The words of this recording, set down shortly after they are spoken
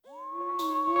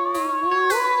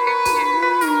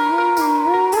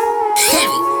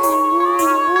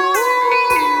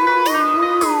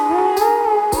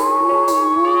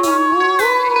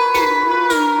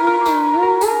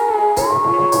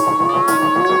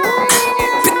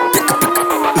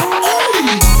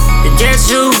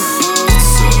you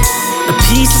a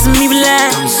piece of me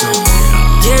relax.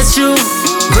 Get you,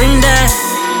 bring that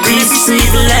piece of me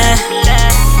relax.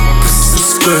 Pussy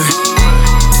skirt,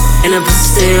 and that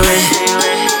pussy stay away.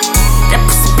 That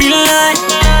pussy be lying.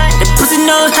 That pussy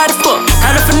know how to fuck,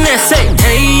 how to finesse. Say,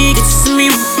 hey, get you some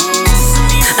me.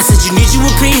 I said you need you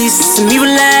a piece of me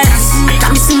relax. I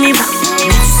got me some me.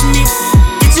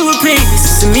 Get you a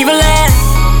piece of me relax.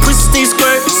 Pussy stay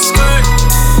skirt,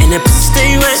 and that pussy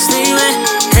stay wet.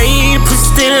 Hey, the pussy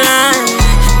stay lying.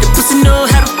 The pussy know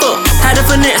how to fuck, how to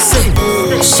finesse.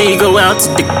 She go out to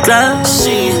the club,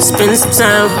 spend some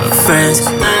time with her friends.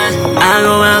 I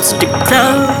go out to the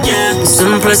club,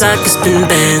 some place I can spend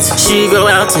bands. She go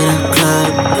out to the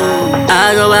club,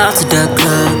 I go out to the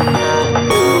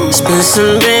club, spend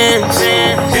some bands.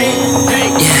 Yeah,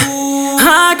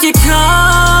 I can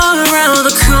come around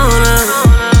the corner,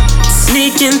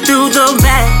 sneaking through the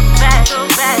back.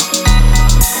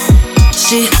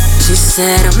 She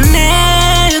said her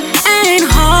man ain't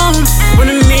home,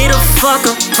 wanted me to fuck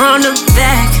her from the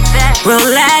back. Well,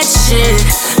 that shit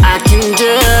I can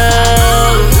do.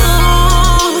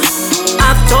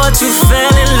 I thought you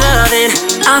fell in loving,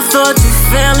 I thought you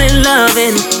fell in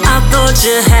loving, I thought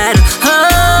you had a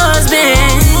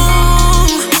husband.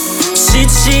 She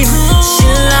cheating, she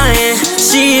lying,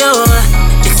 she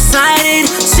overexcited,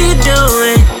 she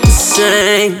doing the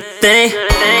same thing.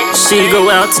 She go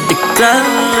out to the club,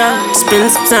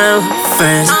 spend some time with her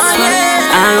friends.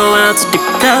 I go out to the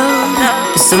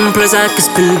club, some place I can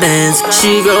spend bands.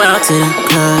 She go out to the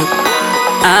club,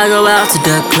 I go out to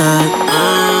the club,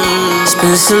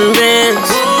 spend some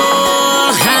bands.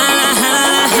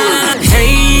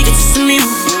 Hey, get you some me.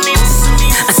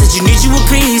 I said you need you a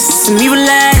piece of me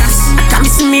relax. I got me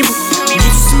some me.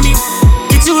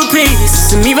 Get you a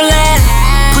piece of me relax.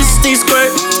 Pussy stay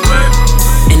squirt,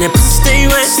 and that pussy stay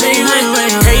wet.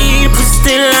 Hey, the pussy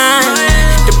stay lying.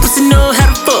 The pussy know how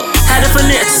to fuck, how to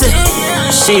finesse it.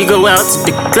 She go out to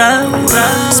the club,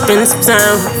 spend some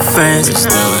time with her friends.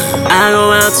 I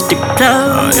go out to the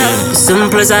club, some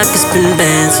place I can spend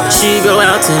bands. She go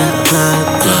out to the club,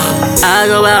 I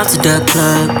go out to the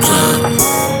club,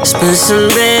 spend some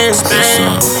bands.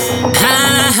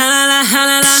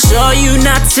 Sure you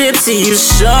not tipsy, you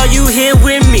sure you here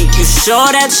with me, you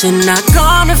sure that you're not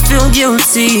gonna feel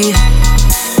guilty.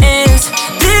 Is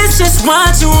this just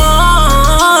what you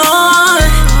want?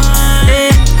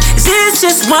 Is this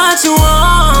just what you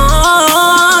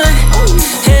want?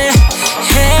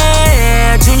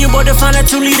 Hey, Junior boy to find a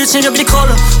 2-liter, change up the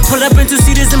color. Pull up in 2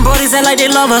 seaters and bodies act like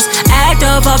they love us. Act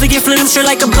up, I'll be get flip them straight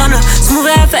like a blunter. Smooth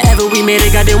out forever, we made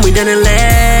it, goddamn we done it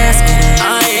last.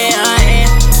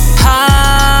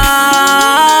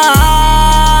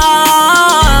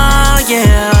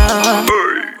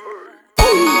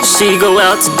 She go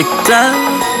out to the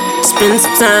club, spend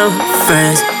some time with her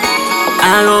friends.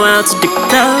 I go out to the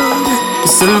club,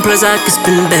 some place I can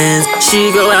spend bands. She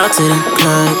go out to the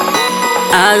club,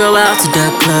 I go out to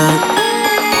the club,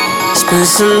 spend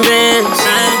some bands.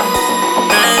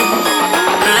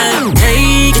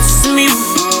 Hey, get you some me.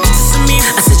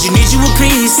 I said you need you a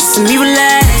piece of me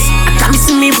relax. I got me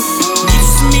some me.